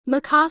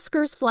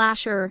McCosker's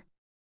flasher.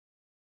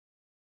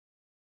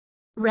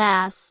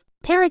 Wrasse.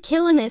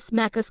 Paracheilinus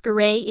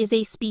mccoskeri is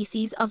a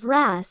species of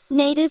wrasse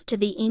native to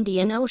the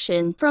Indian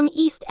Ocean from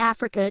East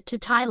Africa to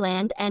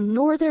Thailand and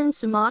northern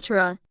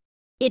Sumatra.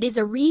 It is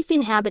a reef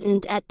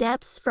inhabitant at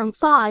depths from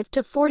 5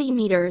 to 40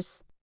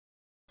 meters,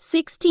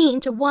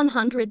 16 to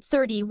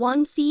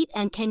 131 feet,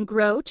 and can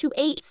grow to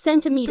 8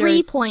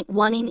 centimeters,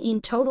 3.1 in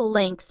total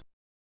length.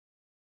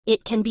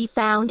 It can be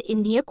found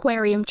in the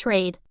aquarium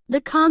trade. The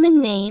common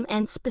name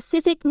and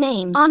specific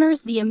name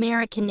honors the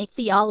American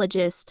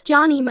ichthyologist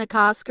John E.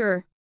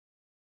 McCosker,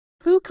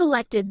 who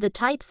collected the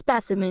type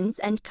specimens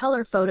and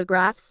color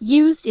photographs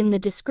used in the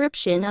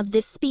description of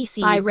this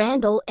species by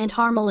Randall and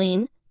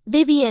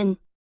Harmelin-Vivien.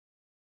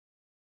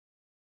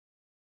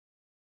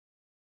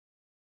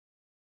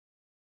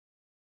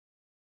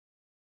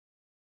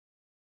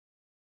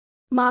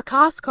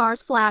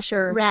 McCosker's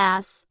flasher.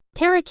 Wrasse.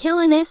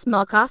 Paracheilinus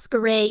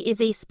mccoskeri is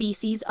a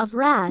species of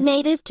wrasse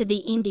native to the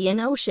Indian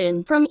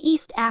Ocean from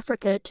East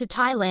Africa to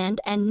Thailand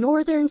and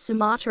northern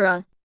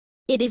Sumatra.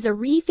 It is a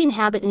reef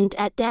inhabitant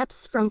at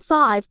depths from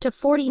 5 to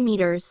 40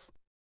 meters,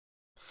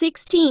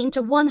 16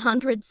 to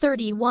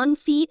 131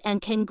 feet,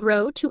 and can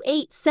grow to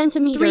 8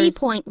 centimeters,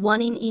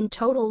 3.1 in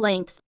total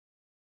length.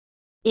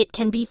 It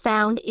can be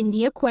found in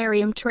the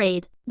aquarium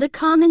trade. The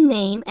common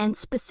name and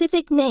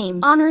specific name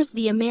honors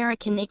the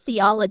American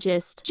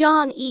ichthyologist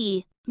John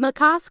E.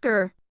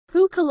 McCosker,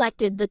 who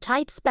collected the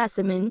type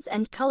specimens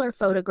and color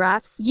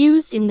photographs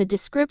used in the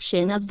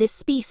description of this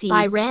species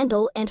by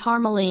Randall and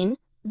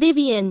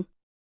Harmelin-Vivien.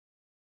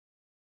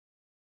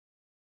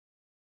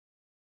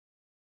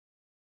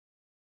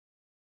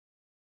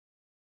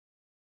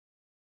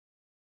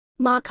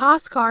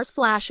 McCosker's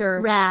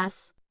flasher.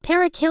 Wrasse.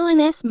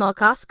 Paracheilinus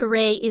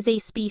mccoskeri is a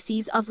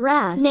species of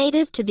wrasse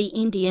native to the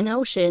Indian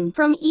Ocean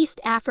from East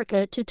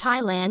Africa to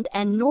Thailand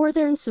and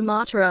northern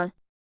Sumatra.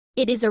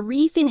 It is a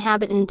reef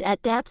inhabitant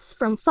at depths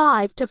from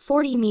 5 to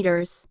 40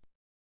 meters,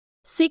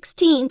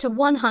 16 to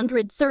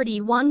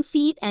 131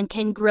 feet, and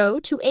can grow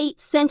to 8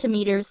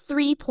 centimeters,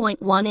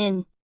 3.1 in